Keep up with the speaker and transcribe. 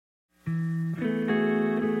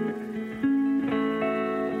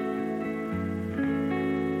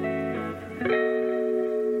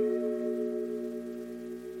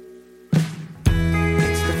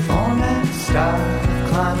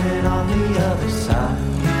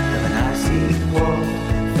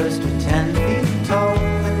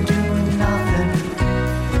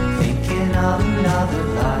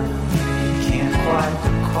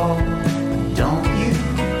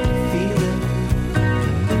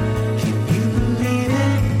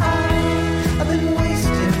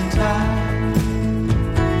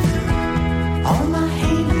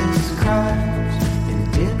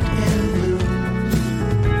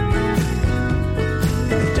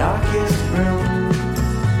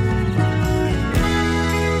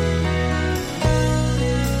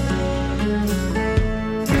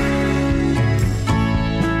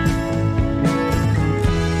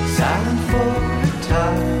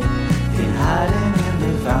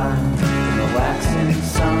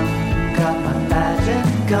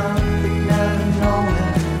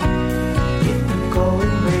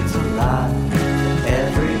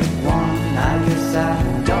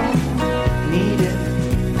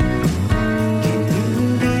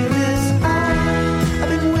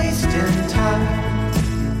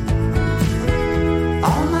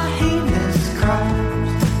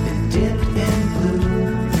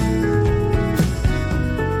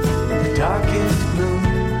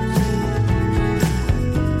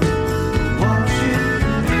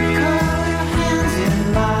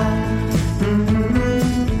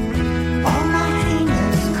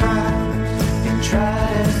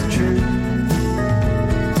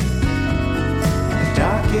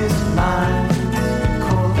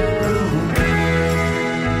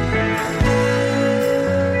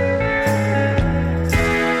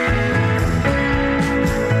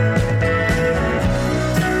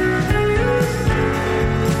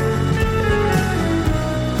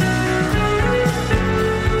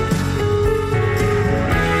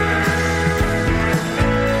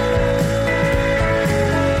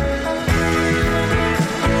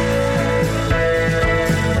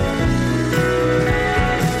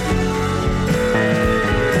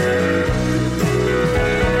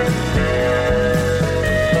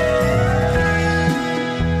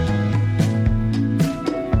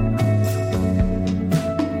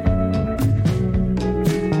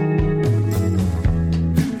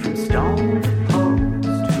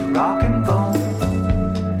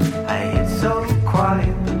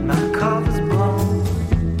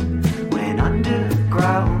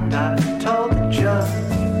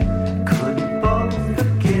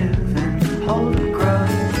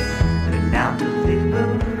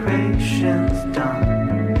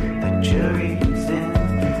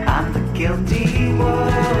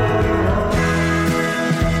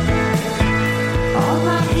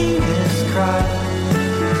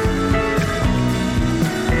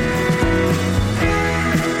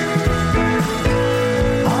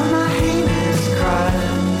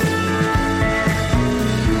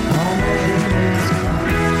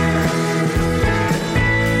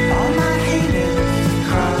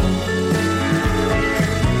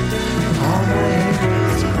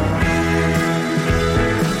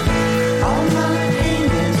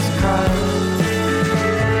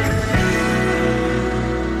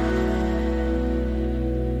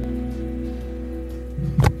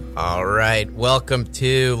All right, welcome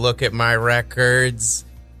to Look at My Records.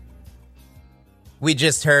 We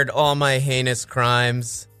just heard All My Heinous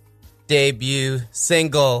Crimes, debut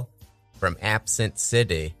single from Absent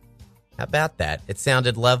City. How about that? It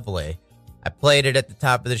sounded lovely. I played it at the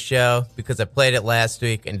top of the show because I played it last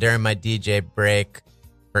week, and during my DJ break,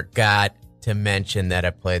 forgot to mention that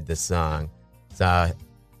I played the song. So,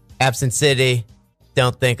 Absent City,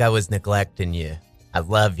 don't think I was neglecting you. I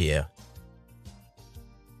love you.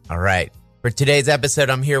 All right. For today's episode,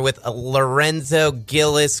 I'm here with Lorenzo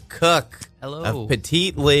Gillis Cook. Hello. Of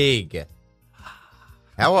Petite League.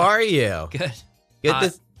 How are you? Good.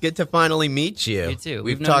 Good to finally meet you. You too.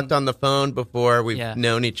 We've talked on the phone before. We've Yeah.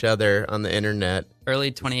 known each other on the internet.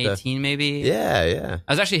 Early 2018, maybe? Yeah.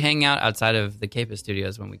 I was actually hanging out outside of the Capus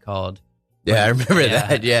Studios when we called. Yeah, I remember Yeah.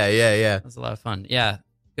 that. Yeah. It was a lot of fun. Yeah.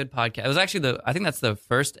 Good podcast. It was actually I think that's the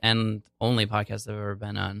first and only podcast I've ever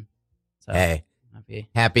been on. So, Hey, happy.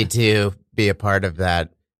 happy to be a part of that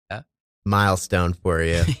milestone for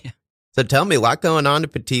you. Yeah. So tell me, a lot going on to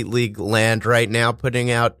Petite League land right now,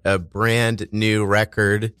 putting out a brand new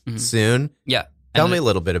record soon. Yeah. Tell me a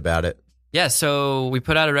little bit about it. Yeah, so we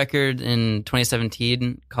put out a record in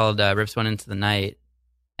 2017 called Rips One Into the Night.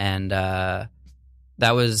 And that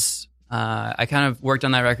was, I kind of worked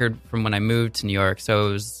on that record from when I moved to New York.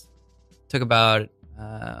 So it took a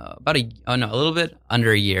little bit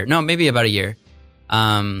under a year. No, maybe about a year.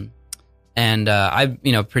 And I've,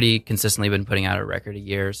 pretty consistently been putting out a record a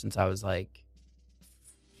year since I was like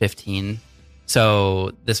 15.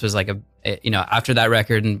 So this was like after that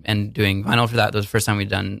record and doing vinyl for that was the first time we'd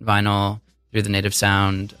done vinyl through the Native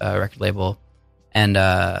Sound record label. And,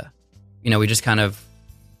 we just kind of,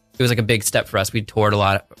 it was like a big step for us. We toured a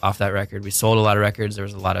lot off that record. We sold a lot of records. There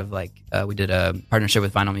was a lot of we did a partnership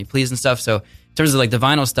with Vinyl Me Please and stuff. So in terms of like the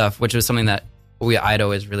vinyl stuff, which was something that I'd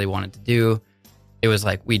always really wanted to do, it was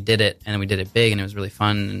like we did it and we did it big and it was really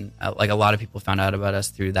fun. And like a lot of people found out about us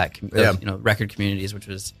through that, record communities, which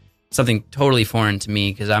was something totally foreign to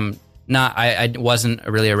me because I wasn't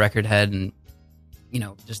really a record head and,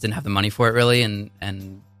 just didn't have the money for it really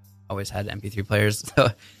and always had MP3 players. So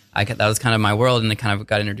that was kind of my world, and I kind of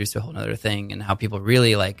got introduced to a whole other thing and how people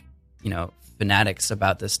really fanatics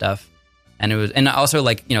about this stuff. And it was, and also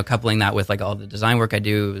coupling that with all the design work I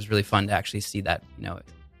do, it was really fun to actually see that,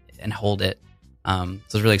 and hold it. So I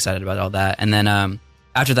was really excited about all that. And then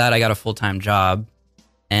after that, I got a full-time job.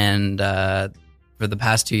 And for the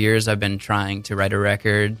past 2 years, I've been trying to write a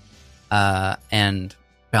record and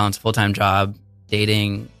balance full-time job,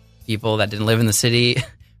 dating people that didn't live in the city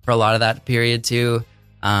for a lot of that period too.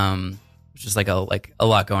 Which is a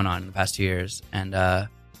lot going on in the past 2 years. And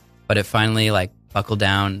but it finally buckled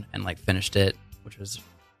down and finished it, which was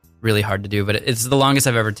really hard to do. But it's the longest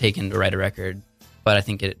I've ever taken to write a record. But I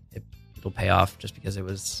think it'll pay off just because it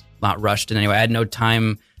was not rushed in any way. I had no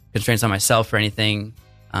time constraints on myself or anything.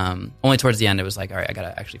 Only towards the end, it was all right, I got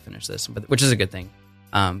to actually finish this, which is a good thing.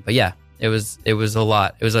 But yeah, it was a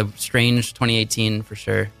lot. It was a strange 2018 for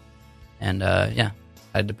sure. And I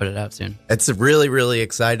had to put it out soon. It's really, really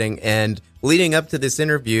exciting. And leading up to this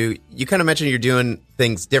interview, you kind of mentioned you're doing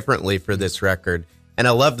things differently for this record. And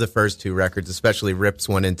I love the first two records, especially Rips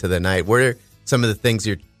One Into the Night. What are some of the things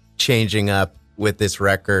you're changing up with this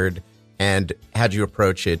record? And how'd you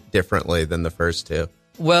approach it differently than the first two?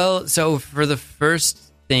 Well, so for the first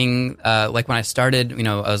thing, when I started,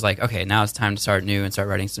 I was like, okay, now it's time to start new and start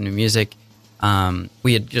writing some new music.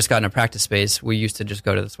 We had just gotten a practice space. We used to just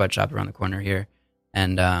go to the sweatshop around the corner here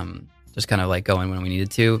and just kind of go in when we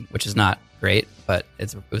needed to, which is not great, but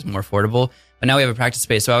it was more affordable. But now we have a practice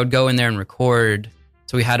space, so I would go in there and record.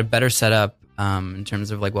 So we had a better setup in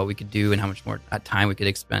terms of what we could do and how much more time we could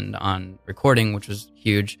expend on recording, which was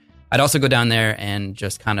huge. I'd also go down there and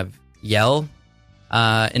just kind of yell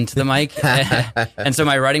into the mic. And so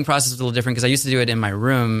my writing process was a little different because I used to do it in my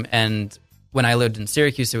room. And when I lived in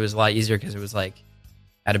Syracuse, it was a lot easier because it was I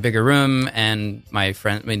had a bigger room and my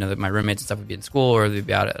friend, my roommates and stuff would be in school or they'd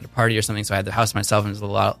be out at a party or something. So I had the house to myself and it was a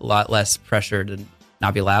lot less pressure to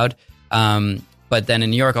not be loud. But then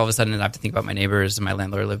in New York, all of a sudden I have to think about my neighbors, and my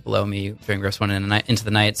landlord lived below me during Rips One Into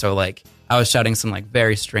the Night. So I was shouting some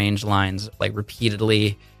very strange lines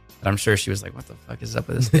repeatedly. But I'm sure she was like, what the fuck is up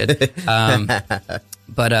with this kid?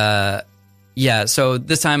 So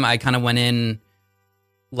this time I kind of went in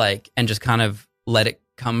and just kind of let it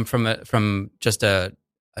come from just a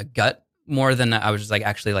gut more than I was just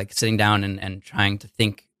actually sitting down and trying to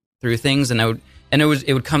think through things. And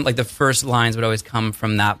it would come the first lines would always come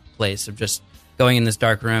from that place of just going in this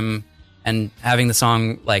dark room and having the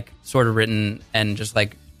song sort of written and just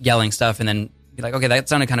yelling stuff and then be okay, that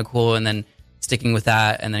sounded kind of cool. And then sticking with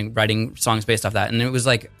that and then writing songs based off that. And it was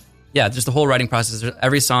yeah, just the whole writing process.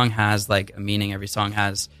 Every song has like a meaning. Every song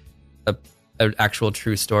has an actual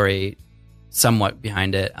true story somewhat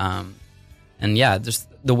behind it. And yeah, just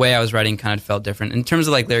the way I was writing kind of felt different in terms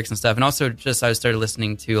of like lyrics and stuff. And also just I started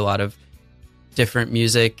listening to a lot of different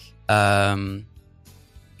music.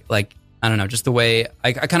 Like, I don't know, just the way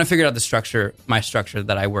I kind of figured out my structure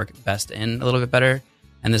that I work best in a little bit better.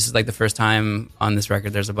 And this is like the first time on this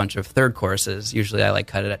record there's a bunch of third choruses. Usually I like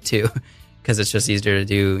cut it at 2 because it's just easier to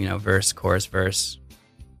do, verse, chorus, verse,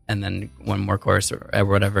 and then one more chorus or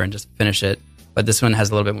whatever and just finish it. But this one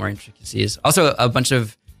has a little bit more intricacies. Also, a bunch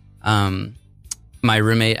of my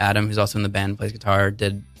roommate Adam, who's also in the band, plays guitar,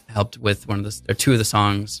 helped with 2 of the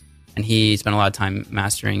songs, and he spent a lot of time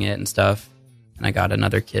mastering it and stuff. And I got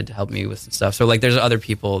another kid to help me with some stuff. So like, there's other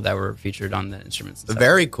people that were featured on the instruments and stuff.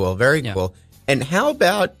 Very cool, very cool. And how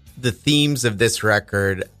about the themes of this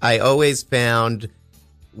record? I always found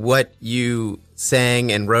what you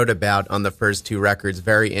sang and wrote about on the first 2 records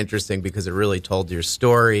very interesting because it really told your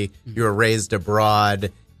story. You were raised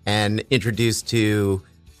abroad and introduced to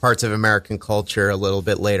parts of American culture a little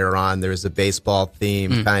bit later on. There was a baseball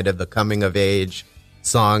theme, kind of the coming of age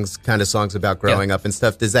songs about growing up and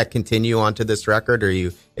stuff. Does that continue onto this record, or are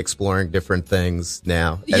you exploring different things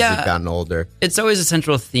now as you've gotten older? It's always a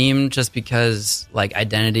central theme just because like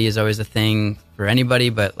identity is always a thing for anybody,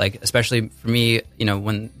 but like especially for me,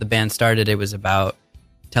 when the band started, it was about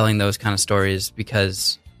telling those kind of stories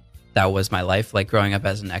because that was my life, like growing up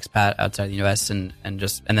as an expat outside the US and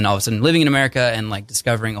then all of a sudden living in America and like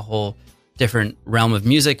discovering a whole different realm of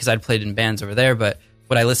music because I'd played in bands over there, but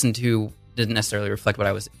what I listened to didn't necessarily reflect what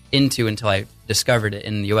I was into until I discovered it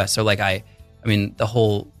in the US. So like I mean the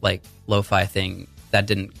whole like lo-fi thing, that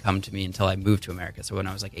didn't come to me until I moved to America. So when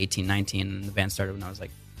I was like 18, 19, and the band started when I was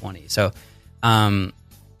like 20. So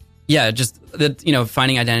just that,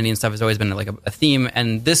 finding identity and stuff has always been like a theme.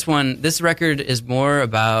 And this record is more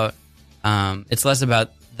about it's less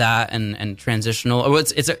about that and transitional.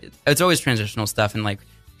 It's always transitional stuff and like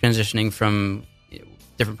transitioning from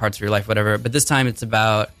different parts of your life, whatever. But this time it's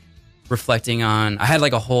about reflecting on. I had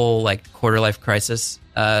like a whole like quarter life crisis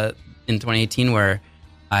in 2018 where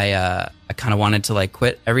I kind of wanted to like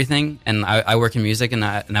quit everything. And I work in music, and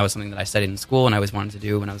that was something that I studied in school and I always wanted to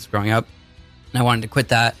do when I was growing up. And I wanted to quit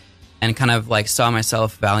that and kind of like saw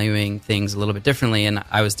myself valuing things a little bit differently. And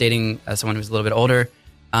I was dating someone who was a little bit older,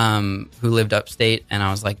 who lived upstate, and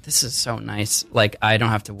I was like, this is so nice. Like, I don't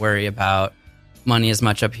have to worry about money as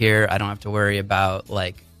much up here. I don't have to worry about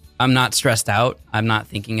like, I'm not stressed out. I'm not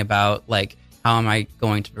thinking about like, how am I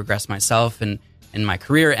going to progress myself and in my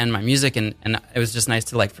career and my music. And it was just nice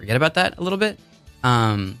to like forget about that a little bit.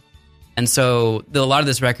 And so a lot of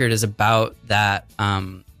this record is about that,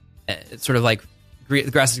 it's sort of like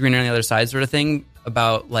the grass is greener on the other side sort of thing,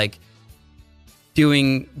 about like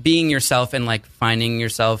being yourself and like finding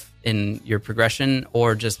yourself in your progression,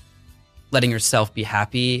 or just letting yourself be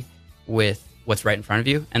happy with what's right in front of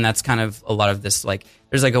you. And that's kind of a lot of this, like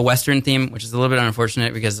there's like a Western theme, which is a little bit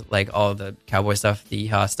unfortunate because like all the cowboy stuff, the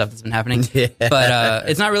yeehaw stuff that's been happening, but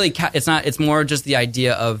it's not really, it's more just the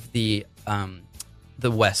idea of the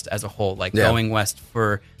West as a whole, like going West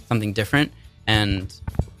for something different. And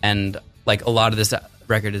like a lot of this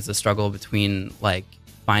record is a struggle between like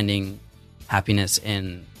finding happiness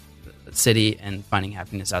in the city and finding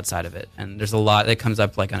happiness outside of it. And there's a lot that comes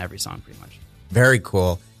up like on every song pretty much. Very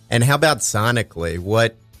cool. And how about sonically?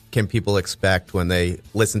 What can people expect when they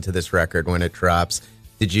listen to this record when it drops?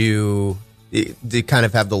 Did you kind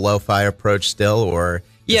of have the lo-fi approach still, or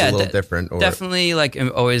is it a little different? Or? Definitely, like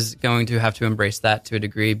I'm always going to have to embrace that to a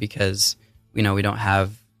degree because we don't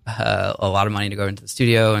have a lot of money to go into the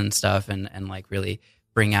studio and stuff and like really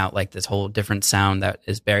bring out like this whole different sound that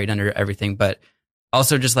is buried under everything. But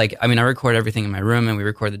also just like, I mean, I record everything in my room, and we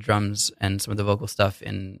record the drums and some of the vocal stuff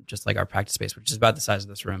in just like our practice space, which is about the size of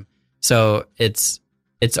this room. So it's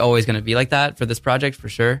always going to be like that for this project for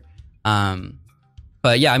sure.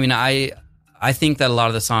 But yeah, I mean, I think that a lot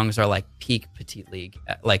of the songs are like peak Petite League,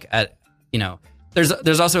 like at,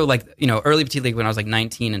 there's also like, early Petite League when I was like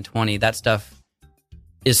 19 and 20, that stuff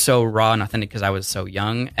is so raw and authentic because I was so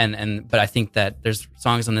young. But I think that there's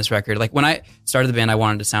songs on this record. Like when I started the band, I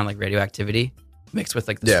wanted to sound like Radioactivity mixed with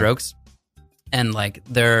like the Strokes. And like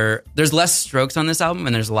there's less Strokes on this album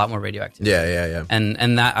and there's a lot more Radioactivity. Yeah.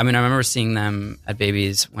 And that, I mean, I remember seeing them at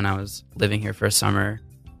Babies when I was living here for a summer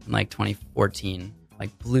in like 2014,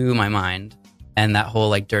 like blew my mind. And that whole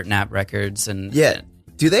like Dirt Nap Records and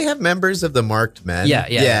do they have members of the Marked Men?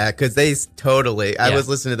 Yeah, because they totally. I was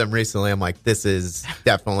listening to them recently. I'm like, this is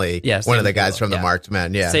definitely one of the guys from the Marked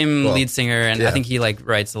Men. Yeah, same lead singer, and I think he like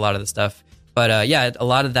writes a lot of the stuff. But a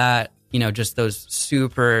lot of that just those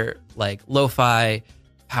super like lo-fi,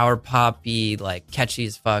 power poppy, like catchy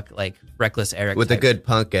as fuck, like Reckless Eric with type. a good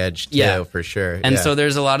punk edge too, for sure. And so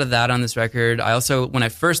there's a lot of that on this record. I also, when I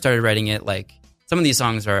first started writing it, like some of these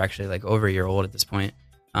songs are actually like over a year old at this point.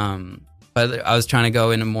 But I was trying to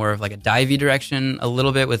go in a more of like a divey direction a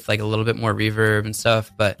little bit with like a little bit more reverb and stuff.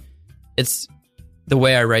 But it's the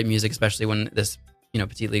way I write music, especially when this,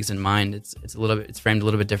 Petite League's in mind, it's framed a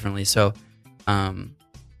little bit differently. So,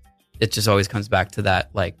 it just always comes back to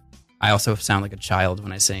that. Like, I also sound like a child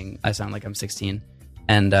when I sing. I sound like I'm 16,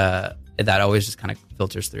 and that always just kind of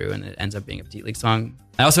filters through, and it ends up being a Petite League song.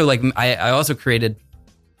 I also I also created,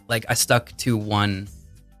 like, I stuck to one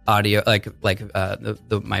audio,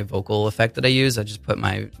 my vocal effect that I use. I just put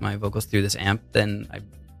my vocals through this amp. Then I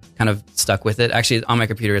kind of stuck with it. Actually, on my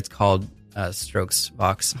computer, it's called Strokes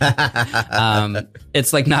Vox.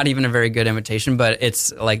 It's like not even a very good imitation, but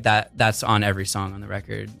it's like that. That's on every song on the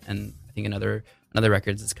record, and I think in other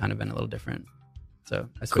records it's kind of been a little different. So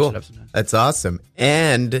I switch it up sometimes. That's awesome.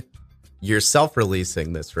 And you're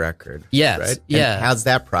self-releasing this record. Yes. Right? Yeah. And how's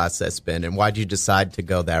that process been, and why'd you decide to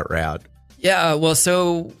go that route? Yeah, well,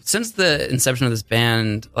 so since the inception of this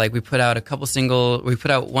band, like we put out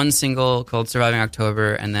one single called Surviving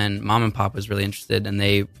October, and then Mom and Pop was really interested, and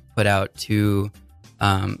they put out two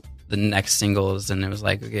the next singles, and it was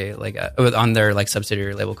like, okay, like on their like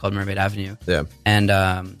subsidiary label called Mermaid Avenue. Yeah.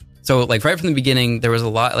 And so like right from the beginning, there was a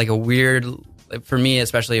lot, like a weird, for me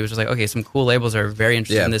especially, it was just like, okay, some cool labels are very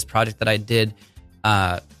interested in this project that I did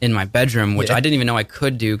in my bedroom, which I didn't even know I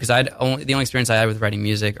could do, because the only experience I had with writing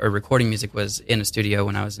music or recording music was in a studio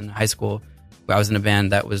when I was in high school. I was in a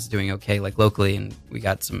band that was doing okay, like locally, and we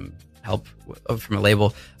got some help from a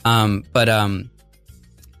label.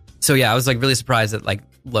 So yeah, I was like really surprised that like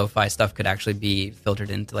lo-fi stuff could actually be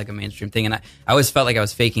filtered into like a mainstream thing, and I always felt like I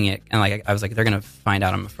was faking it, and like I was like, they're gonna find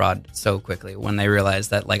out I'm a fraud so quickly when they realize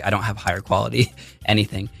that like I don't have higher quality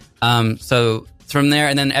anything. So from there,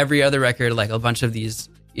 and then every other record, like a bunch of these,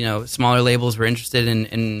 smaller labels were interested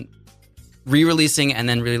in re-releasing and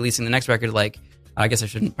then releasing the next record. Like, I guess I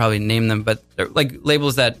shouldn't probably name them, but they're like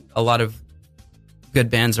labels that a lot of good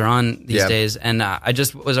bands are on these days. And I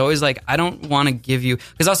just was always like, I don't want to give you,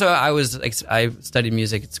 because also I studied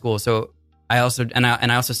music at school, so I also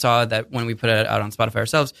saw that when we put it out on Spotify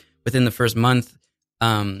ourselves, within the first month,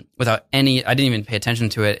 without I didn't even pay attention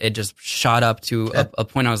to it, it just shot up to a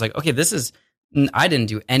point. I was like, okay, I didn't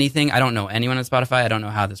do anything. I don't know anyone on Spotify. I don't know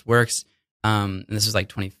how this works. And this was like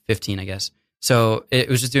 2015, I guess. So it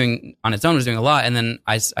was just doing on its own, was doing a lot. And then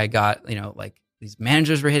I got, like these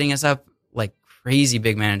managers were hitting us up, like crazy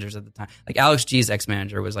big managers at the time. Like Alex G's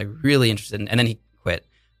ex-manager was like really interested and then he quit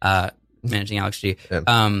managing Alex G.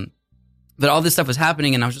 Yeah. But all this stuff was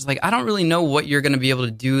happening, and I was just like, I don't really know what you're going to be able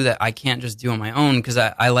to do that I can't just do on my own, because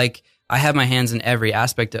I have my hands in every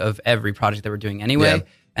aspect of every project that we're doing anyway. Yeah.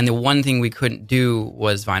 And the one thing we couldn't do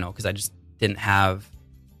was vinyl, because I just didn't have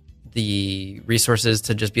the resources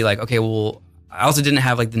to just be like, okay, well, I also didn't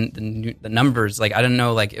have like the numbers. Like, I didn't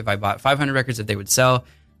know like if I bought 500 records if they would sell.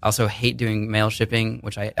 I also hate doing mail shipping,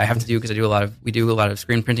 which I have to do because we do a lot of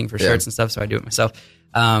screen printing for shirts and stuff. So I do it myself.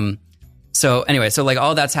 So anyway, so like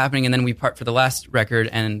all that's happening, and then we part for the last record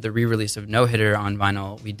and the re-release of No Hitter on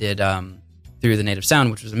vinyl. We did through the Native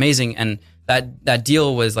Sound, which was amazing. And that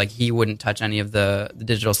deal was like he wouldn't touch any of the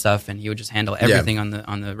digital stuff, and he would just handle everything on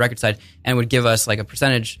the record side, and would give us like a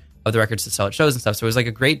percentage of the records to sell at shows and stuff. So it was like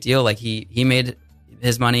a great deal. Like he made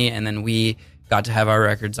his money, and then we got to have our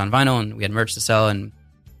records on vinyl, and we had merch to sell, and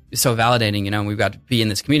it was so validating, and we got to be in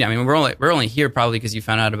this community. I mean, we're only here probably because you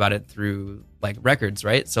found out about it through like records,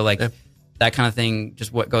 right? So like that kind of thing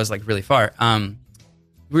just what goes like really far. We were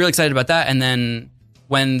really excited about that, and then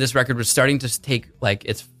when this record was starting to take like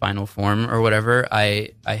its final form or whatever, I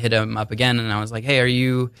hit him up again, and I was like, hey, are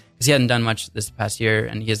you, because he hadn't done much this past year,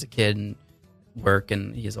 and he has a kid and work,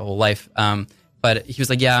 and he has a whole life. But he was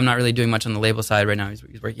like, yeah, I'm not really doing much on the label side right now. He's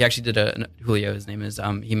working. He actually did Julio, his name is,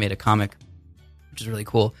 he made a comic, which is really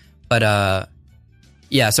cool. But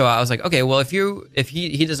yeah, so I was like, okay, well, if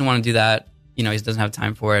he doesn't want to do that, he doesn't have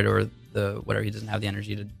time for it, or he doesn't have the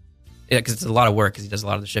energy to, because it's a lot of work, because he does a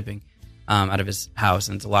lot of the shipping out of his house,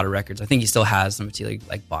 and it's a lot of records. I think he still has some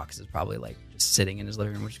like boxes probably like just sitting in his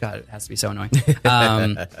living room, which God, it has to be so annoying.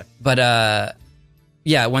 But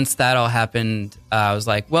yeah, once that all happened, I was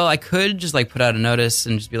like, well, I could just like put out a notice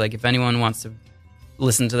and just be like, if anyone wants to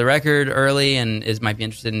listen to the record early and might be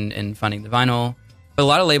interested in funding the vinyl. But a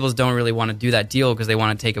lot of labels don't really want to do that deal because they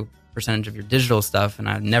want to take a percentage of your digital stuff, and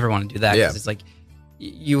I never want to do that, because it's like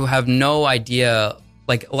you have no idea.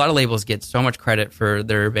 Like, a lot of labels get so much credit for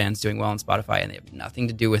their bands doing well on Spotify, and they have nothing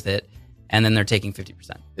to do with it. and then they're taking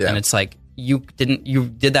 50%. Yeah. And it's like, you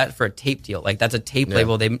did that for a tape deal. Like, that's a tape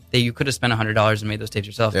label. You could have spent $100 and made those tapes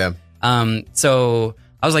yourself. Yeah. So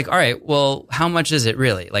I was like, all right, well, how much is it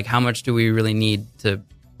really? Like, how much do we really need to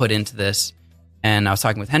put into this? And I was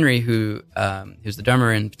talking with Henry, who's the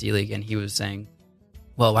drummer in Petit League, and he was saying,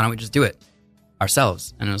 well, why don't we just do it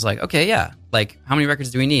ourselves? And I was like, okay, yeah. Like, how many records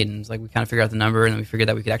do we need? And it's like, we kind of figured out the number, and then we figured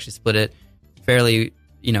that we could actually split it fairly,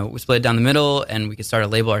 we split it down the middle, and we could start a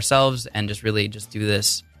label ourselves and just really just do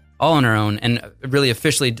this all on our own, and really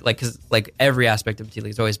officially, like, because like every aspect of Petit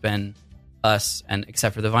League has always been us, and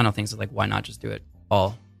except for the vinyl things, so like, why not just do it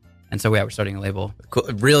all? And so we're starting a label. Cool.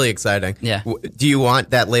 Really exciting. Yeah. Do you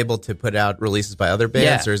want that label to put out releases by other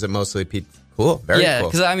bands, or is it mostly cool? Very yeah,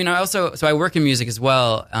 cool. because I work in music as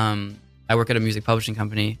well. I work at a music publishing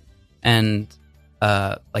company, and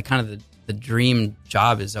like, kind of the dream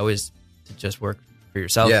job is always to just work for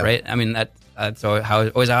yourself, right? I mean, that's how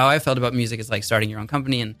I felt about music, is like starting your own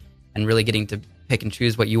company and really getting to pick and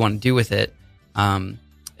choose what you want to do with it. And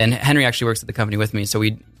Henry actually works at the company with me, so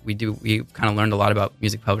we kind of learned a lot about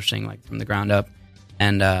music publishing, like, from the ground up,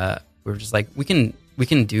 and we were just like, we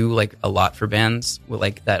can do like a lot for bands with,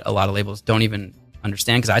 like, that a lot of labels don't even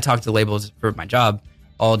understand, because I talk to labels for my job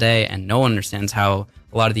all day, and no one understands how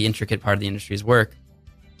a lot of the intricate part of the industries work,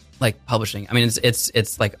 like publishing. I mean,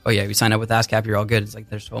 it's like, oh yeah, you sign up with ASCAP, you're all good. It's like,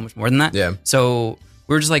 there's so much more than that. Yeah. So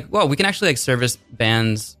we were just like, well, we can actually like service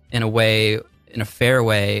bands in a fair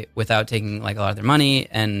way, without taking like a lot of their money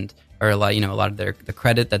or a lot of the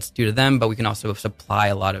credit that's due to them, but we can also supply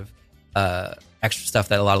a lot of extra stuff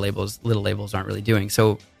that a lot of little labels aren't really doing.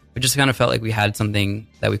 So we just kind of felt like we had something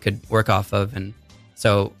that we could work off of, and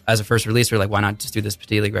so as a first release, we're like, why not just do this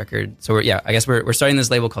Petit League record? So I guess we're starting this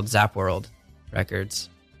label called Zap World Records,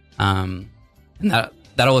 and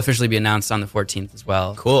that'll officially be announced on the 14th as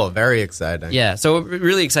well. Cool, very exciting. Yeah, so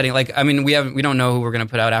really exciting. Like, I mean, we don't know who we're going to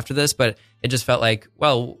put out after this, but it just felt like,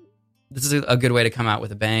 well, this is a good way to come out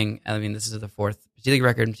with a bang. I mean, this is the fourth Petit League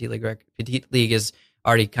record, and Petit League is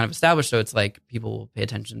already kind of established, so it's like people will pay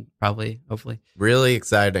attention, probably, hopefully. Really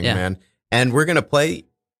exciting, man. And we're going to play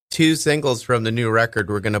 2 singles from the new record.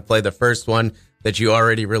 We're going to play the first one that you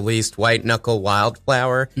already released, White Knuckle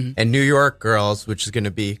Wildflower, and New York Girls, which is going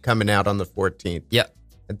to be coming out on the 14th. Yep.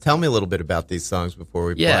 And tell me a little bit about these songs before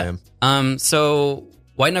we play them. So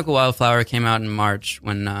White Knuckle Wildflower came out in March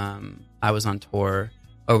when I was on tour.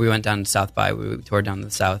 Or we went down to South by. We toured down to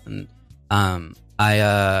the South, and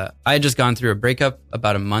I had just gone through a breakup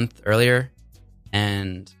about a month earlier,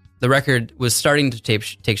 and the record was starting to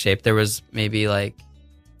take shape. There was maybe like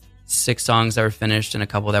 6 songs that were finished and a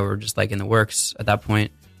couple that were just like in the works at that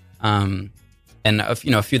point, and a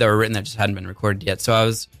few that were written that just hadn't been recorded yet. So I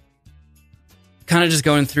was kind of just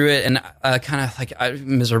going through it, and kind of like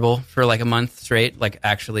miserable for like a month straight, like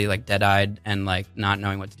actually like dead-eyed and like not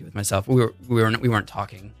knowing what to do with myself. We weren't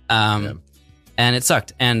talking, and it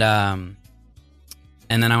sucked. And then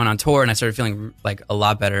I went on tour, and I started feeling like a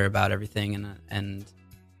lot better about everything, and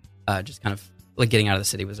just kind of like getting out of the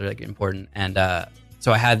city was really important. And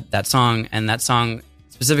so I had that song, and that song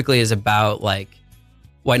specifically is about like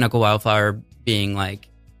White Knuckle Wildflower being like.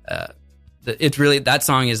 It's really, that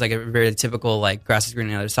song is like a very typical like grass is green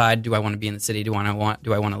on the other side. Do I want to be in the city? Do I want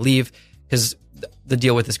to leave? Because the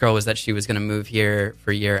deal with this girl was that she was going to move here for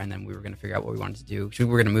a year, and then we were going to figure out what we wanted to do. We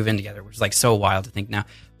were going to move in together, which is like so wild to think now.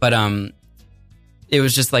 But it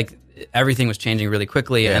was just like everything was changing really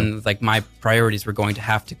quickly, and like my priorities were going to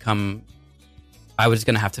have to come. I was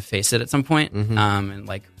going to have to face it at some point. And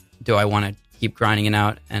like, do I want to keep grinding it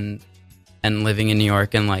out and living in New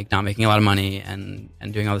York and like not making a lot of money and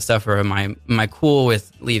doing all this stuff, or am I cool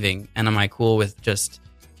with leaving, and am I cool with just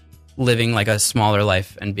living like a smaller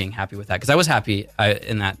life and being happy with that? Because I was happy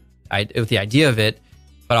with the idea of it,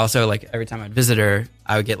 but also like every time I'd visit her,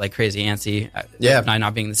 I would get like crazy antsy,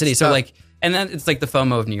 not being in the city. So like, and then it's like the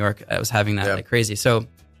FOMO of New York. I was having that like crazy. So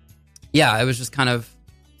yeah, it was just kind of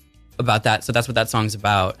about that. So that's what that song's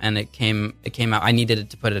about, and it came out. I needed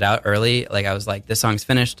to put it out early. Like I was like, this song's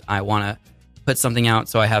finished. I want to put something out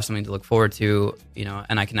so I have something to look forward to,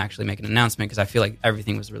 and I can actually make an announcement, because I feel like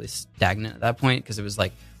everything was really stagnant at that point, because it was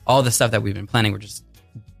like all the stuff that we've been planning were just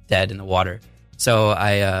dead in the water. So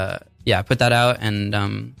I put that out, and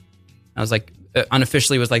I was like,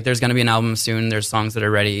 unofficially was like, there's going to be an album soon. There's songs that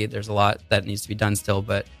are ready. There's a lot that needs to be done still,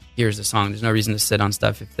 but here's a song. There's no reason to sit on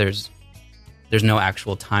stuff if there's no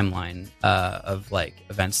actual timeline of like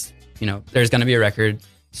events. There's going to be a record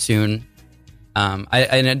soon. Not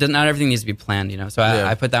everything needs to be planned, So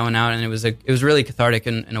I put that one out, and it was really cathartic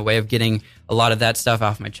in a way of getting a lot of that stuff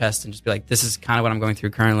off my chest, and just be like, this is kind of what I'm going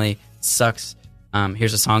through currently. It sucks.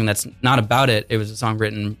 Here's a song that's not about it. It was a song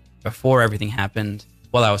written before everything happened,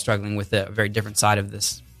 while I was struggling with a very different side of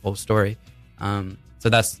this whole story. So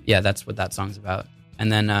that's what that song's about.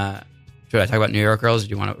 And then should I talk about New York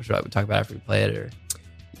Girls? Or should I talk about it after we play it? Or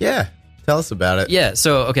Yeah, tell us about it. yeah,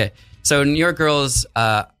 so New York Girls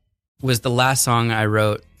was the last song I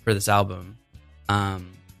wrote for this album,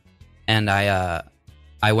 and I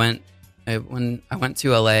went to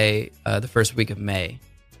LA the first week of May,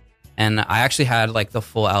 and I actually had like the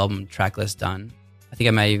full album track list done. I think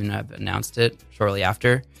I might even have announced it shortly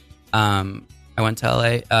after. I went to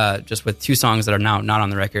LA just with 2 songs that are now not on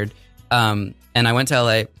the record, and I went to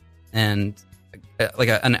LA and like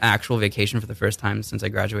an actual vacation for the first time since I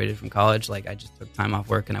graduated from college. Like I just took time off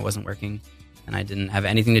work and I wasn't working, and I didn't have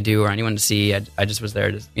anything to do or anyone to see. I just was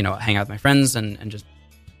there to hang out with my friends and just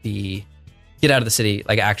get out of the city,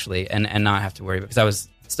 like actually, and not have to worry, because I was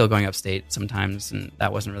still going upstate sometimes, and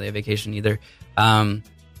that wasn't really a vacation either.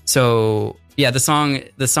 So yeah, the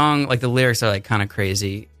song, like the lyrics are like kind of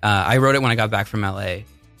crazy. I wrote it when I got back from LA,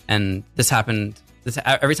 and this happened.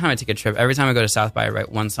 Every time I take a trip, every time I go to South by, I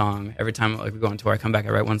write one song. Every time like we go on tour, I come back, I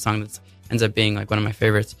write one song that ends up being like one of my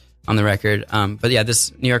favorites on the record. But yeah,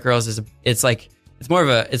 this New York Girls it's more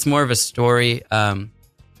of a story.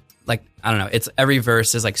 Like I don't know, it's every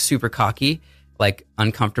verse is like super cocky, like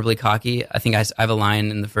uncomfortably cocky. I think I have a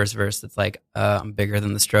line in the first verse that's like, I'm bigger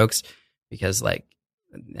than the Strokes, because like,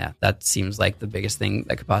 yeah, that seems like the biggest thing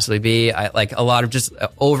that could possibly be. I like a lot of just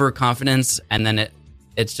overconfidence, and then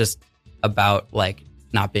it's just about like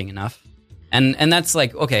not being enough, and that's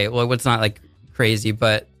like, okay, well, it's not like crazy,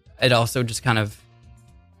 but it also just kind of,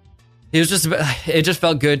 it just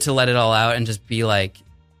felt good to let it all out and just be like,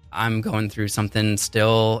 I'm going through something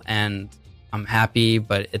still, and I'm happy,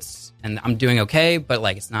 and I'm doing okay, but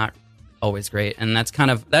like it's not always great. And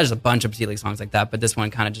there's a bunch of Petite League songs like that, but this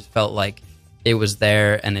one kind of just felt like it was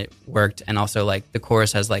there and it worked. And also like the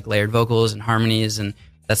chorus has like layered vocals and harmonies, and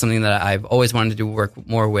that's something that I've always wanted to do work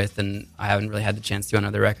more with, and I haven't really had the chance to on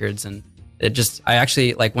other records. And I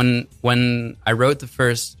actually like when I wrote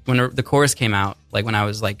the chorus came out, like when I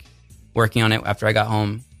was like working on it after I got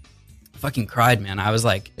home, I fucking cried, man. I was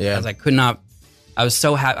like, I was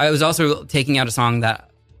so happy. I was also taking out a song that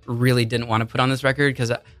really didn't want to put on this record,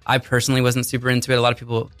 because I personally wasn't super into it. A lot of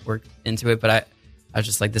people were into it, but I was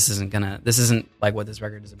just like, this isn't like what this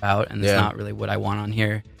record is about, and it's not really what I want on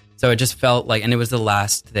here. So it just felt like, and it was the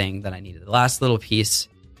last thing that I needed, the last little piece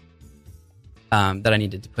that I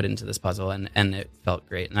needed to put into this puzzle, and it felt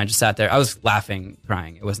great. And I just sat there. I was laughing,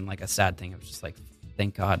 crying. It wasn't like a sad thing. It was just like,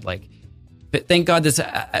 thank God this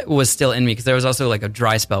was still in me, because there was also like a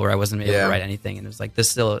dry spell where I wasn't able to write anything, and it was like,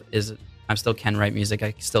 I still can write music.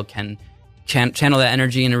 I still can channel that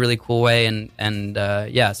energy in a really cool way,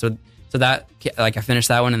 so that, like, I finished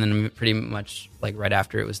that one, and then pretty much like right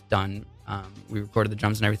after it was done, we recorded the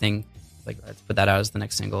drums and everything. Like, let's put that out as the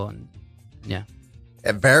next single, and yeah.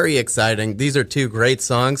 Very exciting. These are 2 great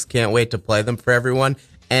songs. Can't wait to play them for everyone.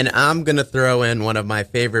 And I'm going to throw in one of my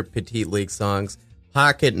favorite Petite League songs,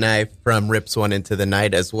 Pocket Knife, from Rips One Into the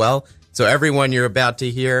Night as well. So everyone, you're about to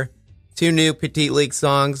hear 2 new Petite League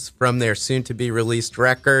songs from their soon-to-be-released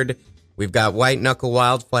record. We've got White Knuckle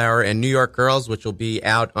Wildflower and New York Girls, which will be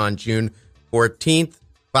out on June 14th,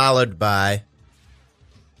 followed by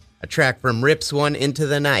a track from Rips One Into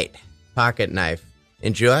the Night, Pocket Knife.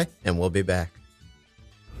 Enjoy, and we'll be back.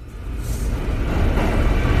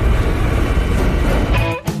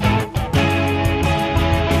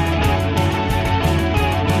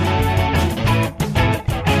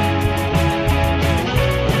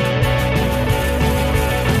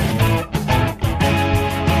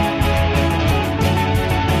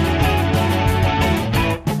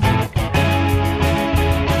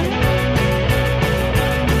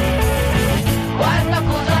 White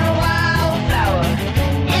knuckles on a wildflower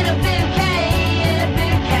in a bouquet.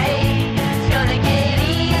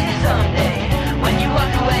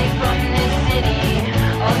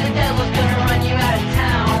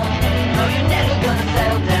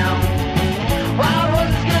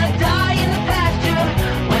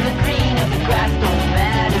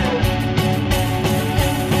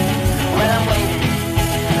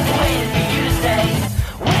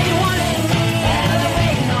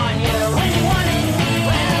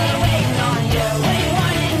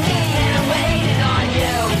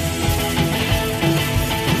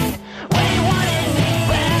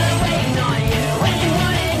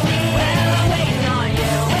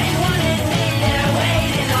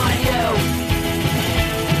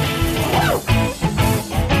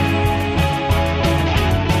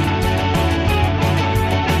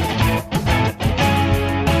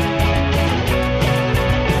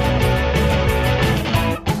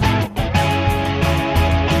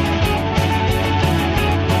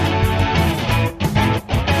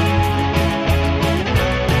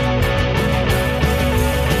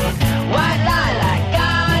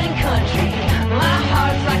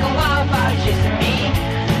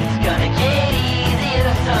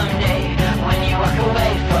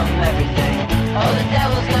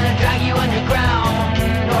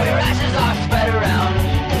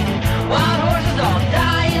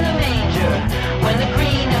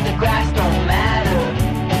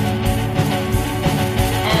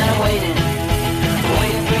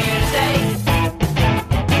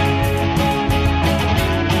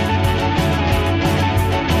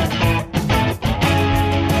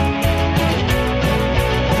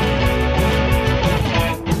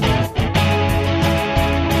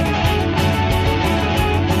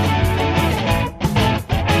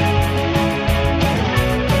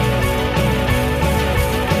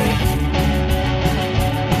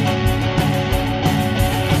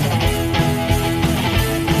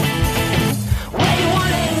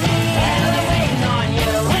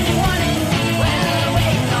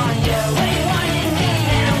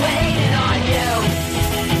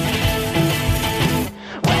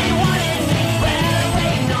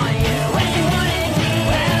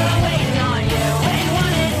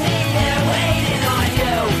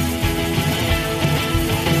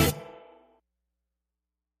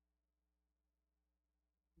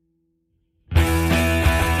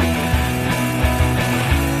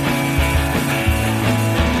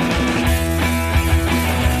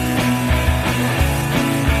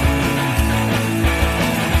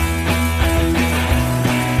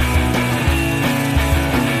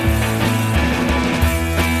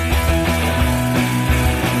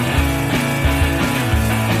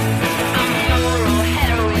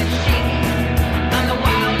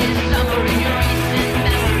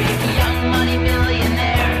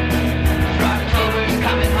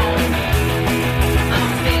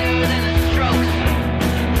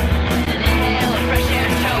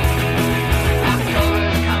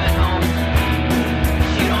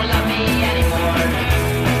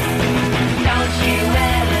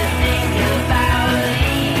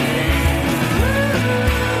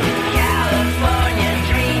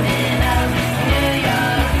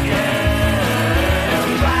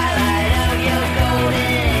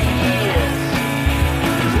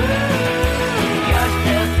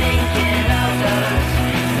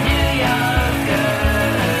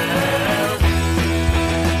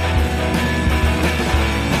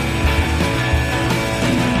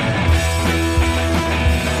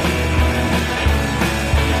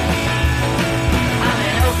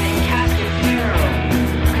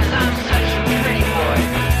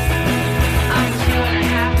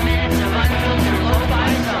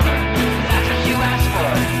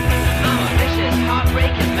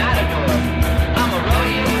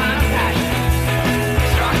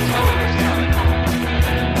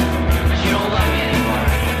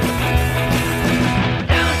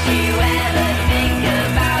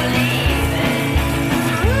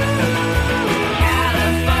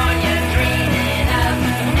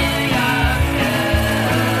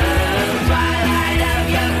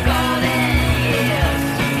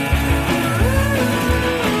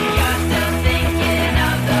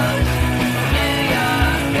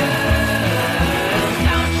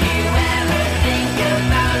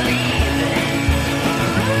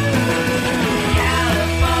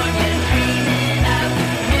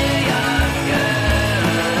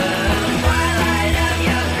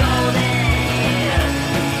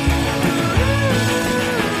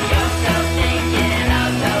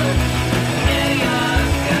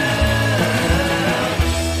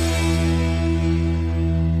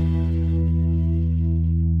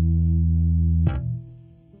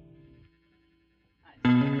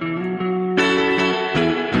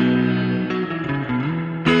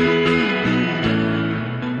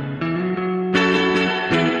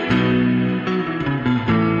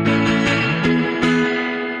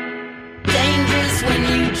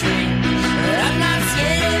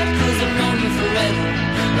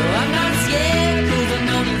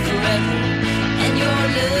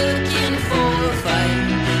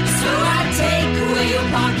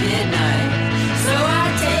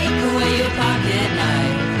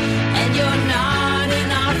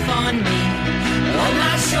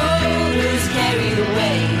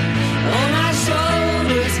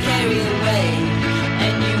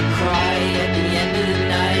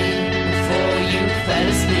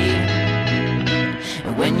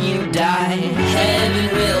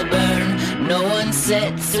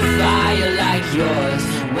 sets a fire like yours.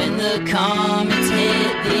 When the comets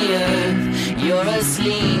hit the earth, you're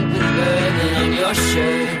asleep with burden on your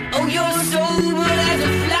shirt. Oh, you're sober as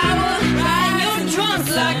a flower, and you're drunk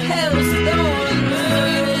like hell's thorns. Oh,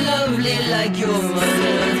 you're lovely like your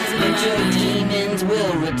mother, but your demons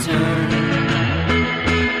will return.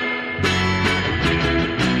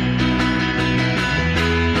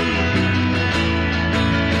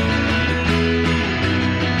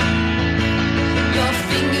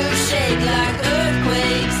 Like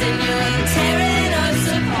earthquakes, and you're tearing us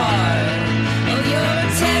apart. Oh, you're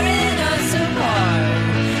tearing us apart.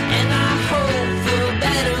 And I hope for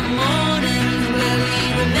better mornings. Will we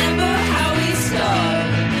remember how we start?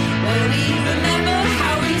 Will we remember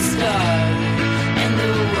how we start? And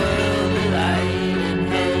the world will light and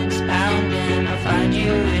hell's pounding. I'll find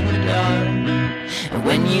you in the dark. And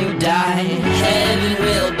when you die, heaven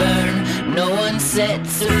will burn. No one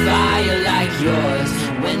sets a fire like yours.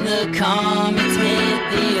 When the comets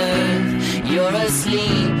hit the earth, you're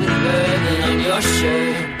asleep with burden on your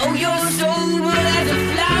shirt. Oh, you're sober as a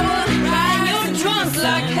flower, and you're drunk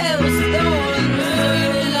like hell's thorns. Oh,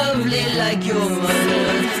 you're lovely like your mother,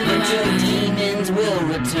 but your demons will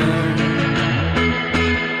return.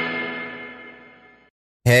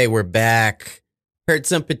 Hey, we're back. Heard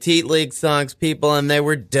some Petite League songs, people, and they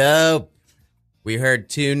were dope. We heard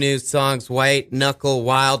 2 new songs, White Knuckle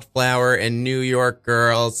Wildflower and New York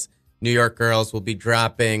Girls. New York Girls will be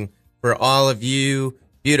dropping for all of you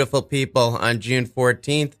beautiful people on June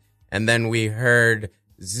 14th. And then we heard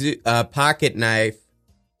Pocket Knife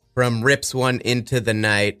from Rips One Into the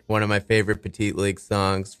Night, one of my favorite Petite League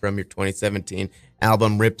songs from your 2017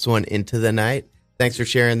 album, Rips One Into the Night. Thanks for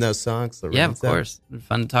sharing those songs, Lorenzo. Yeah, of course.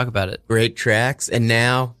 Fun to talk about it. Great tracks. And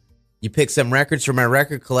now you picked some records from my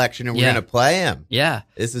record collection, and we're going to play them. Yeah.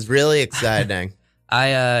 This is really exciting.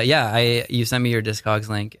 You sent me your Discogs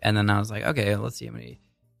link, and then I was like, okay, let's see how many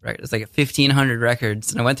records. It's like 1,500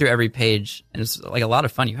 records, and I went through every page, and it's like a lot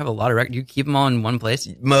of fun. You have a lot of records. You keep them all in one place?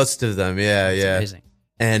 Most of them, yeah. Amazing.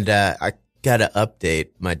 And I got to update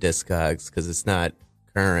my Discogs because it's not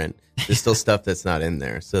current. There's still stuff that's not in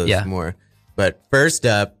there, so there's more. But first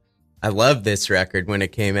up, I love this record when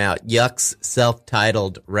it came out. Yuck's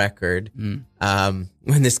self-titled record. When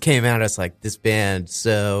this came out, I was like, this band,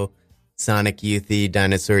 so Sonic Youthy,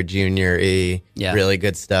 Dinosaur Jr.-y, really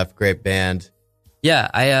good stuff, great band.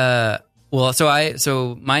 Yeah,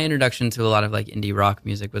 so my introduction to a lot of like indie rock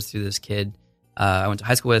music was through this kid I went to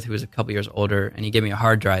high school with who was a couple years older, and he gave me a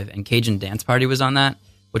hard drive, and Cajun Dance Party was on that,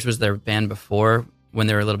 which was their band before when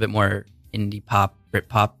they were a little bit more indie pop, Brit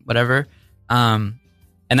pop, whatever.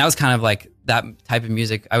 And that was kind of like that type of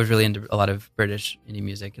music. I was really into a lot of British indie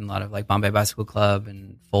music, and a lot of like Bombay Bicycle Club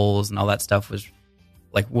and Foals and all that stuff was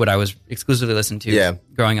like what I was exclusively listening to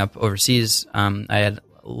growing up overseas. I had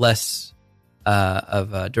less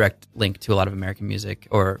of a direct link to a lot of American music,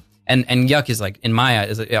 and Yuck is like, in my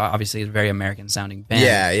eyes, obviously a very American sounding band.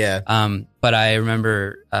 Yeah. But I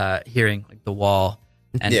remember hearing like The Wall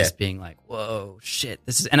and just being like, whoa, shit,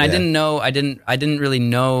 this is, and I didn't really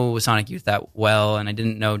know Sonic Youth that well, and I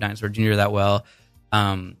didn't know Dinosaur Jr. that well,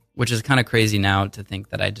 which is kind of crazy now to think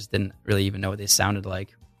that I just didn't really even know what they sounded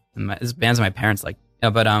like. And this band's my parents like,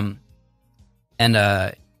 so when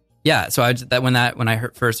I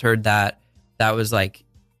first heard that was like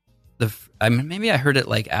maybe I heard it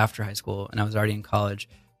like after high school and I was already in college,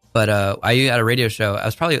 but I had a radio show.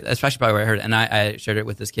 That's probably where I heard it, and I shared it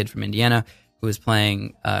with this kid from Indiana who was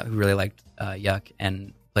playing, who really liked Yuck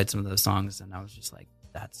and played some of those songs, and I was just like,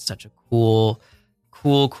 that's such a cool,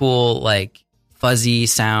 like fuzzy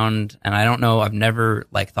sound. And I don't know, I've never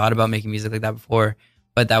like thought about making music like that before,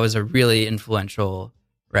 but that was a really influential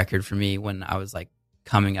record for me when I was like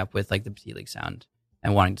coming up with like the Petite League sound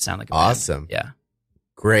and wanting to sound like a awesome band. Yeah,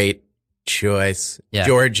 great choice.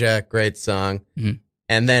 Georgia, great song.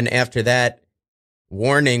 And then after that,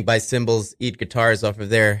 Warning by Symbols Eat Guitars off of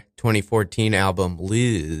their 2014 album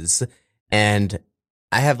Lose. And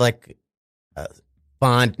I have like a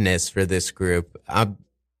fondness for this group. I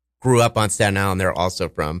grew up on Staten Island. They're also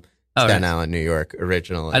from Staten Island, New York,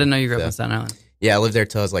 originally. I didn't know you grew up on Staten Island. Yeah, I lived there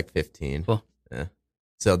till I was like 15. Cool. Yeah.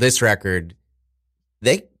 So this record,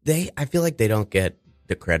 I feel like they don't get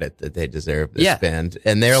the credit that they deserve, this band.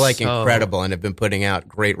 And they're like incredible and have been putting out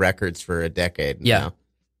great records for a decade now.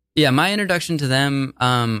 Yeah, my introduction to them,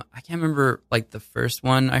 I can't remember like the first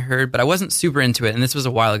one I heard, but I wasn't super into it. And this was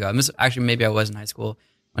a while ago. Actually, maybe I was in high school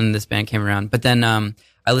when this band came around. But then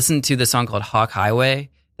I listened to the song called Hawk Highway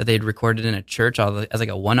that they'd recorded in a church as like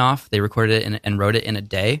a one-off. They recorded it and wrote it in a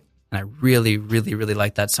day. And I really, really, really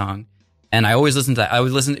liked that song. And I always listened to that.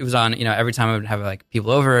 It was on, every time I would have like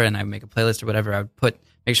people over and I would make a playlist or whatever, I would put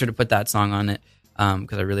make sure to put that song on it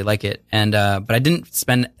because I really like it. And but I didn't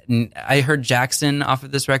spend. I heard Jackson off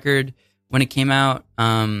of this record when it came out.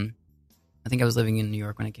 I think I was living in New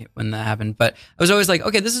York when that happened. But I was always like,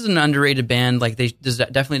 okay, this is an underrated band. Like they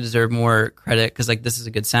definitely deserve more credit because like this is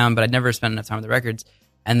a good sound. But I'd never spent enough time with the records.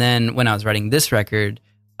 And then when I was writing this record,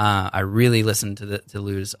 I really listened to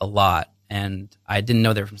Lose a lot, and I didn't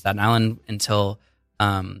know they were from Staten Island until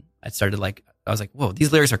I started like. I was like, whoa,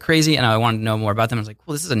 these lyrics are crazy, and I wanted to know more about them. I was like,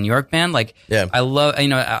 cool, this is a New York band. Like, Yeah. I love,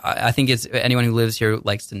 I think it's anyone who lives here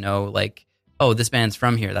likes to know, like, oh, this band's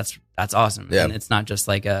from here. That's awesome. Yeah. And it's not just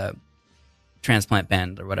like a transplant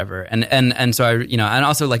band or whatever. And so I, and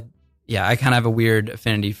also like, yeah, I kind of have a weird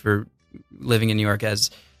affinity for living in New York and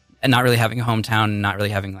not really having a hometown and not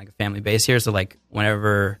really having like a family base here. So like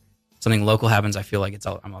whenever something local happens, I feel like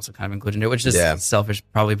I'm also kind of included in it, which is selfish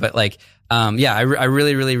probably, but like, I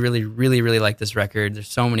really, really, really, really, really like this record. There's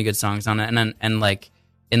so many good songs on it. And like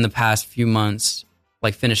in the past few months,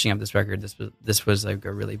 like finishing up this record, this was like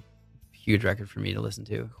a really huge record for me to listen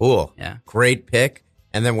to. Cool. Yeah. Great pick.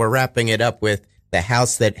 And then we're wrapping it up with The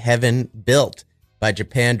House That Heaven Built by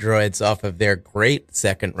Japandroids off of their great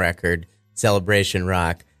second record, Celebration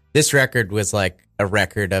Rock. This record was like a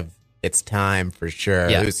record of its time for sure.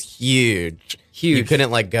 Yeah. It was huge. Huge. You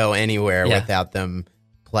couldn't like go anywhere Yeah. without them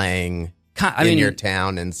playing I in mean, your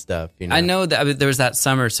town and stuff. You know? I know that there was that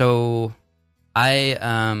summer. So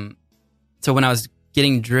so when I was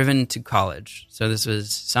getting driven to college, so this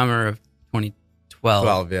was summer of 2012.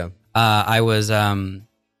 12, yeah. I was, I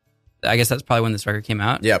guess that's probably when this record came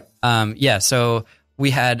out. Yep. Yeah. So we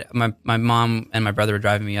had my mom and my brother were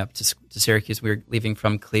driving me up to Syracuse. We were leaving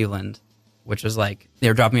from Cleveland, which was like, they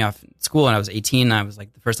were dropping me off at school and I was 18. And I was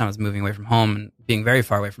like, the first time I was moving away from home and being very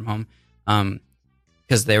far away from home.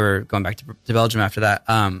 Because they were going back to Belgium after that.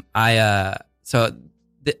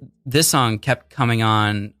 This song kept coming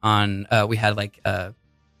on. We had like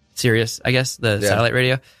Sirius, I guess, the satellite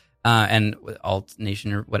radio, and Alt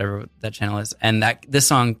Nation or whatever that channel is. And this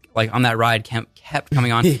song, like on that ride, kept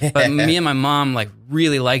coming on. Yeah. But me and my mom like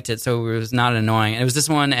really liked it, so it was not annoying. And it was this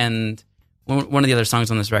one and one of the other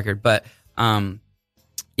songs on this record. But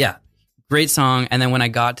yeah, great song. And then when I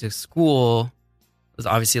got to school, it was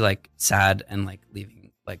obviously like sad and like leaving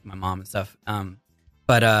like my mom and stuff.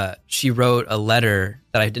 But she wrote a letter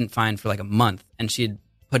that I didn't find for like a month, and she'd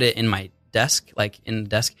put it in my desk, like in the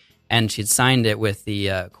desk, and she'd signed it with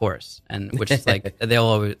the chorus, and which is like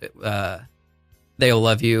they'll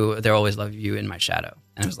love you, they'll always love you in my shadow.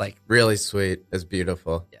 And it was like Really sweet. It's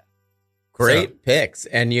beautiful. Yeah. Great picks.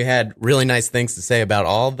 And you had really nice things to say about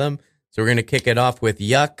all of them. So we're going to kick it off with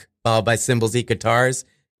Yuck, followed by Symbols E Guitars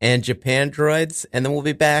and Japandroids. And then we'll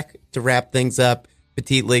be back to wrap things up.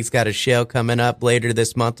 Petite League's got a show coming up later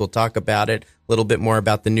this month. We'll talk about it, a little bit more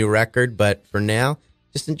about the new record. But for now,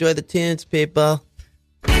 just enjoy the tunes, people.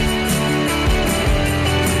 Tonight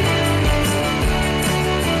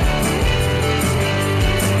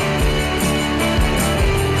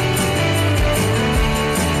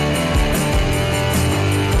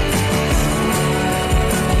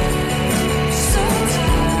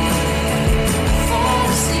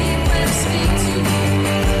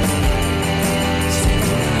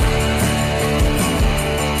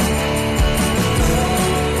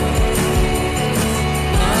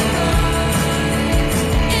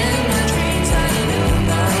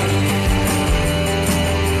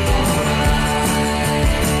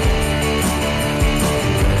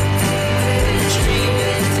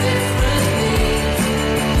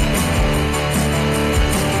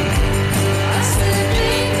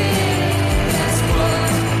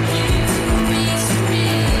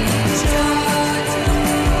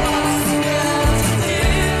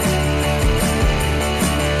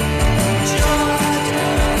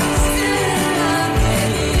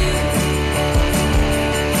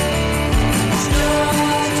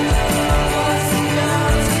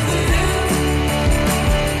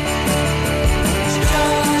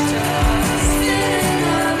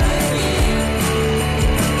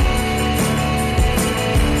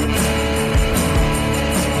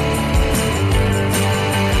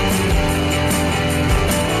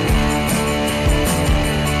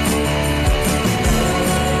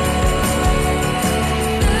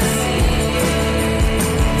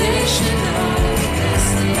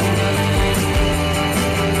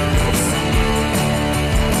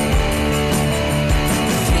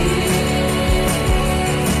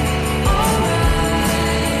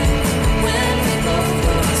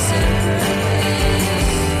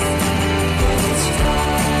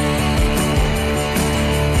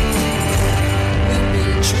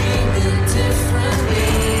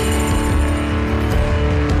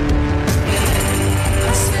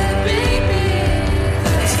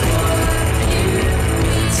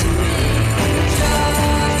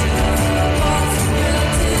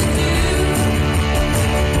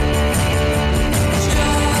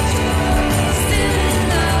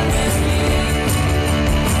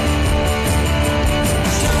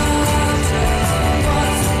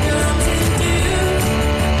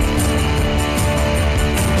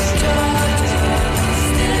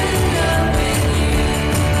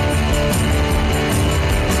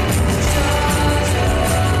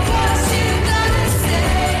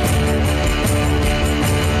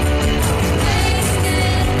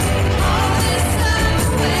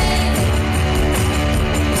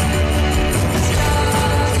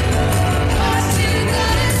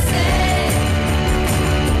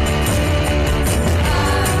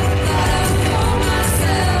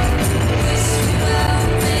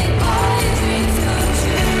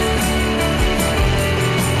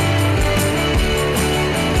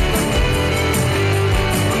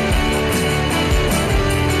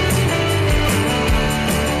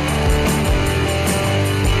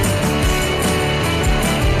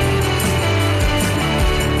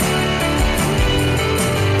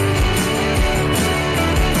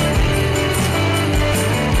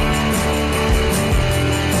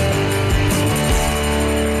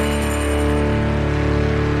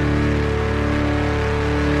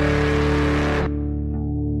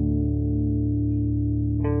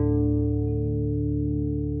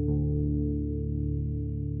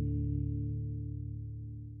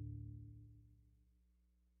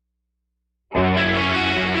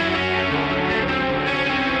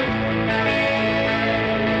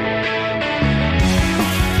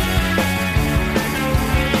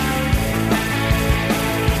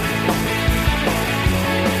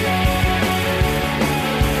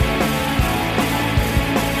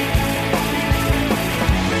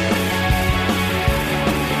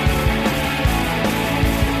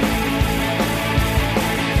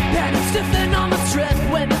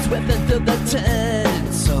under the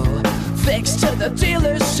tinsel, fixed to the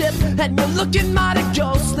dealership, and you're looking mighty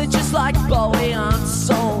ghostly, just like Bowie on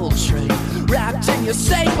Soul Train, wrapped in your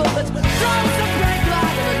sable that throws a break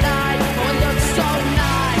light of the night. Oh, it looks so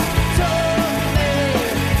nice to me.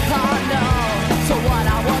 Oh no, so what?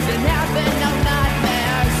 I wasn't having no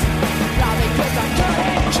nightmares, probably 'cause I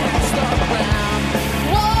couldn't kiss the ground.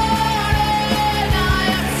 Warning, I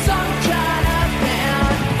am some kind of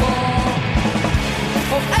handful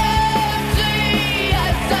of empty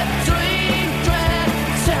as a dream dread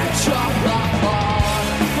central rock.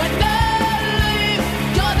 When they leave,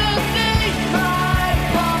 gonna need my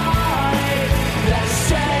body. The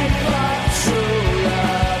shape of true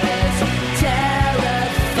love is terrifying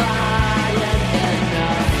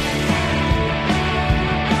enough.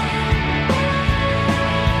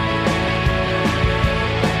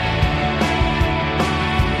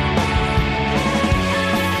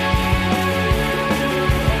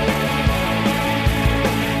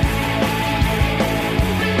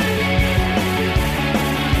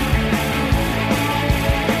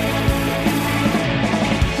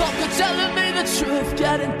 Hope you're telling me the truth,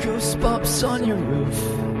 getting goosebumps on your roof.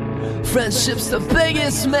 Friendship's the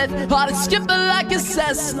biggest myth, heart is skipping like a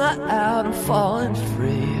Cessna out and falling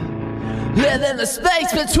free. Living the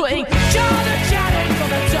space between shoulder chatting from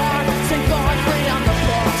the dark, sing born free on the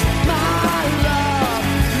porch. My love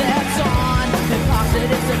lives on in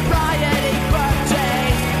positive sobriety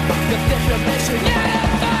birthdays, with information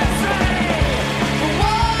anniversary.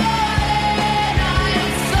 Warning, I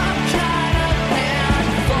am some kind of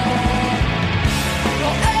handful.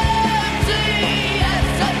 Oh, empty as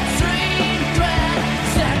a dream dread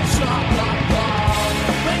central ball.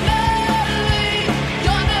 When they leave,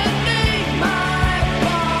 gonna need my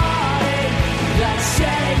body. The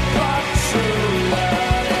shape of true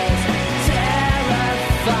love is terrifying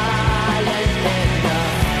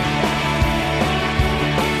enough.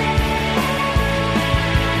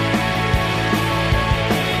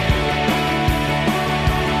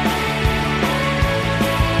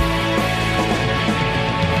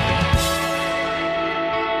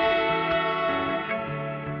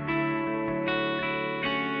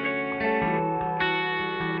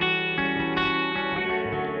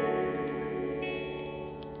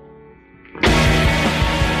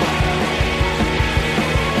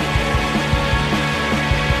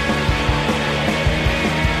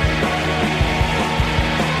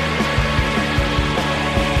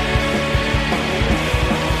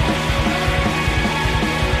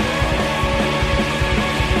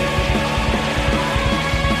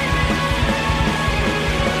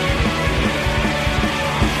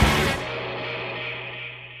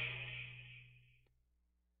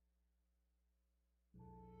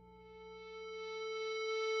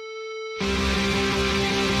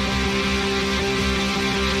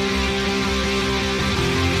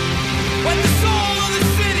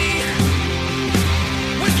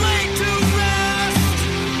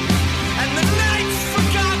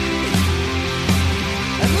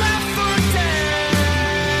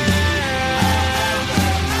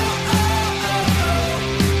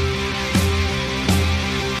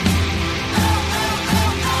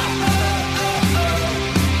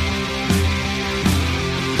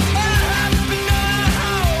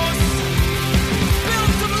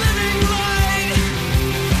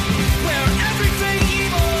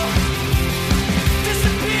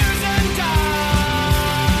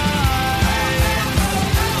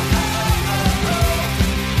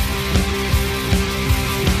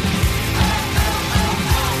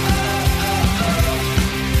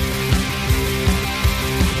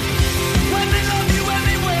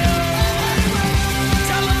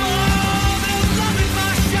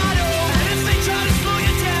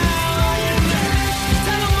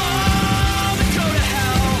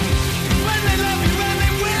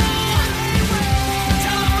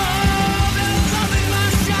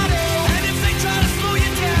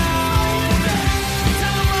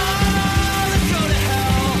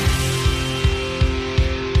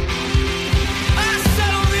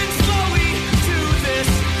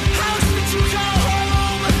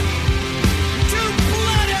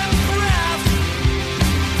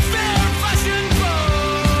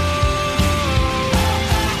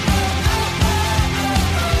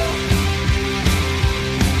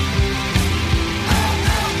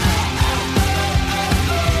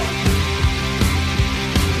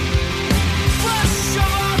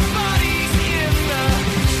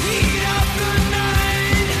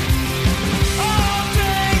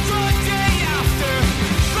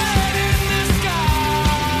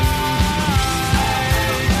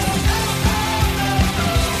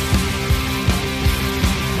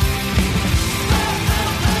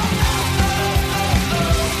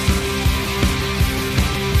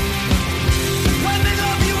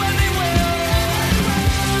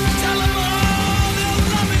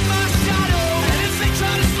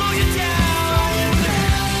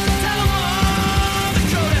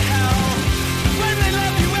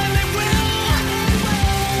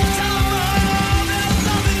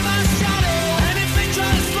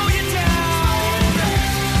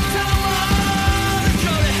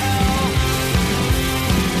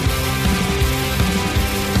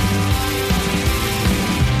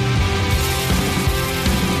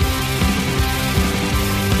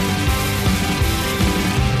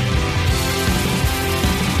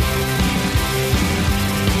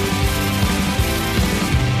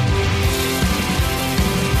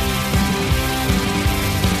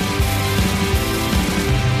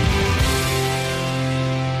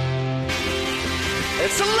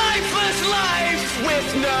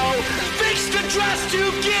 trust to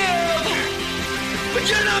give, but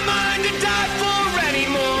you're not mine to die for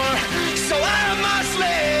anymore, so I am my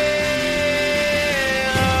slave.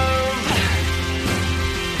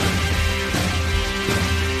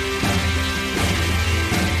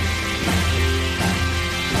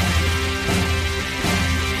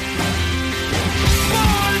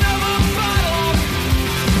 Born of a bottle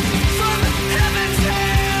from heaven's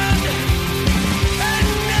hand, and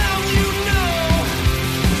now you know,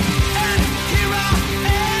 and here I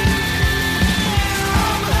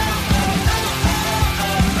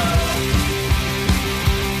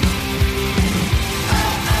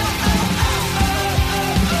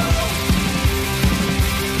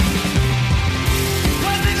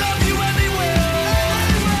when they love you and they will,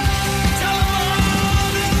 tell them all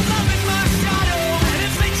their love is my shadow, and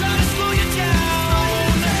if they try to slow you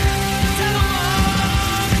down, tell them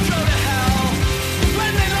all to go to hell.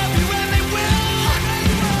 When they love you and they will,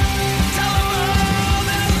 tell them all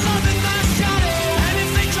their love is my shadow, and if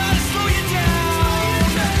they try to slow you down,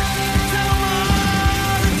 tell them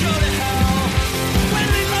all to go to hell. When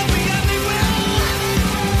they love me and they will,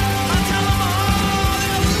 I'll tell them all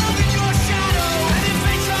their love is your shadow, and if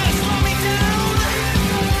they try to slow me down,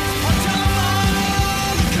 I'll tell them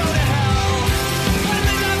all to go to hell. When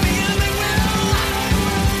they love me and they will,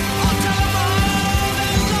 I'll tell them all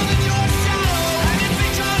their love is your shadow, and if they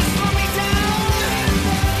try to slow me down,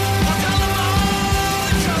 I'll tell them all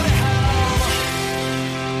to go to hell.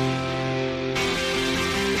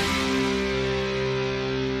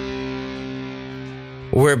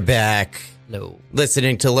 We're back. Hello.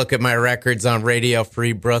 Listening to Look at My Records on Radio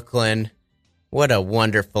Free Brooklyn. What a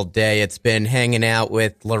wonderful day it's been hanging out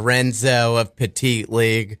with Lorenzo of Petite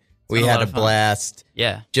League. We been a had lot a of fun. blast.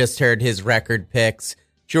 Yeah. Just heard his record picks.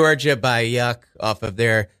 Georgia by Yuck off of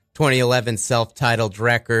their 2011 self-titled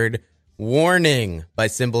record. Warning by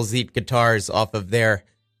Symbols Eat Guitars off of their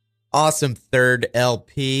awesome third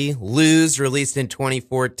LP. Lose, released in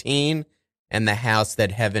 2014. And The House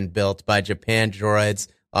That Heaven Built by Japan Droids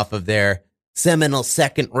off of their seminal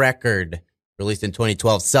second record, released in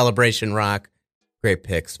 2012, Celebration Rock. Great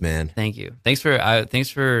picks, man. Thank you. Thanks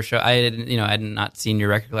for show. I had not seen your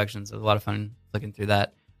record collections. It was a lot of fun looking through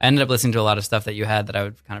that. I ended up listening to a lot of stuff that you had that I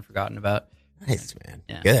would kind of forgotten about. Nice, man.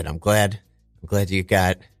 Yeah. Good. I'm glad you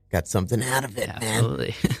got something out of it, Yeah, man.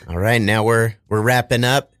 absolutely. All right, now we're wrapping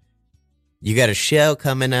up. You got a show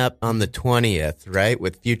coming up on the 20th, right?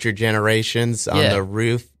 With Future Generations on Yeah. the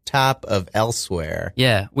rooftop of Elsewhere.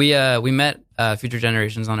 Yeah, we met Future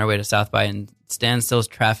Generations on our way to South by in standstill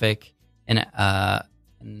traffic in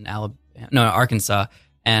Arkansas,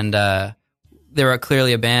 and they were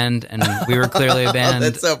clearly a band, and we were clearly a band.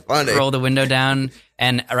 That's so funny. Roll the window down,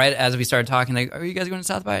 and right as we started talking, like, "Are you guys going to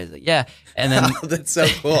South by?" I was like, "Yeah," and then That's so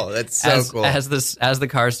cool. That's so cool. as the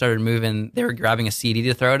car started moving, they were grabbing a CD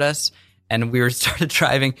to throw at us. And we started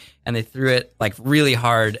driving, and they threw it like really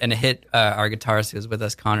hard, and it hit our guitarist who was with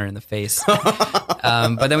us, Connor, in the face.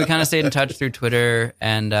 But then we kind of stayed in touch through Twitter,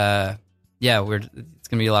 and it's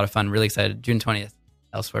gonna be a lot of fun. Really excited. June 20th,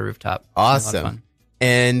 Elsewhere Rooftop. It's gonna be a lot of Awesome. fun.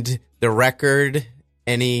 And the record,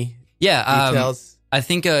 any details? I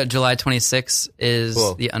think July 26th is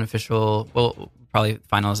Cool. the unofficial. We'll probably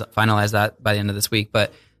finalize that by the end of this week,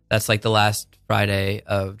 but that's like the last Friday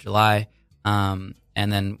of July.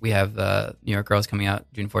 And then we have New York Girls coming out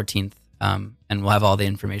June 14th, and we'll have all the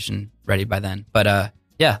information ready by then. But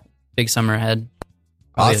big summer ahead.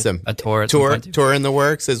 Probably Awesome. A tour. At some point too. Tour in the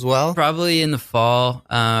works as well? Probably in the fall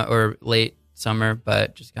or late summer,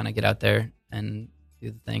 but just kind of get out there and do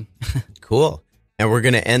the thing. Cool. And we're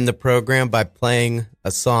going to end the program by playing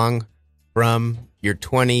a song from your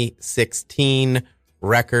 2016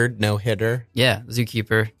 record, No Hitter. Yeah,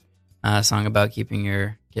 Zookeeper, a song about keeping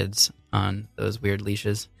your kids on those weird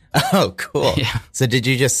leashes. Oh, cool. Yeah. So did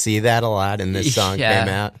you just see that a lot and this song Yeah.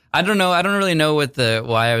 came out? I don't know. I don't really know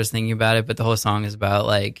why I was thinking about it, but the whole song is about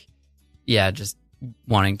just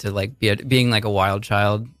wanting to being like a wild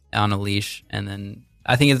child on a leash, and then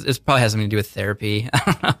I think it probably has something to do with therapy. I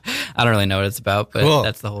don't know. I don't really know what it's about, but Cool.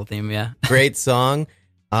 that's the whole theme. Yeah. Great song.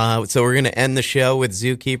 So we're going to end the show with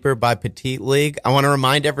Zookeeper by Petite League. I want to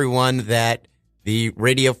remind everyone that the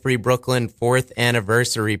Radio Free Brooklyn 4th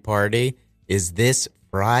anniversary party is this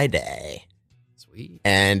Friday. Sweet.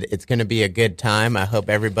 And it's going to be a good time. I hope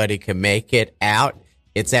everybody can make it out.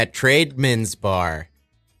 It's at Tradesman's Bar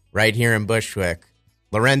right here in Bushwick.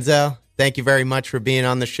 Lorenzo, thank you very much for being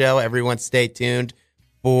on the show. Everyone stay tuned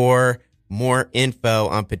for more info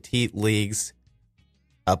on Petite League's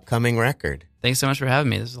upcoming record. Thanks so much for having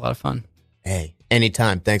me. This was a lot of fun. Hey,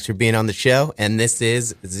 anytime. Thanks for being on the show. And this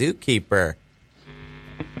is Zookeeper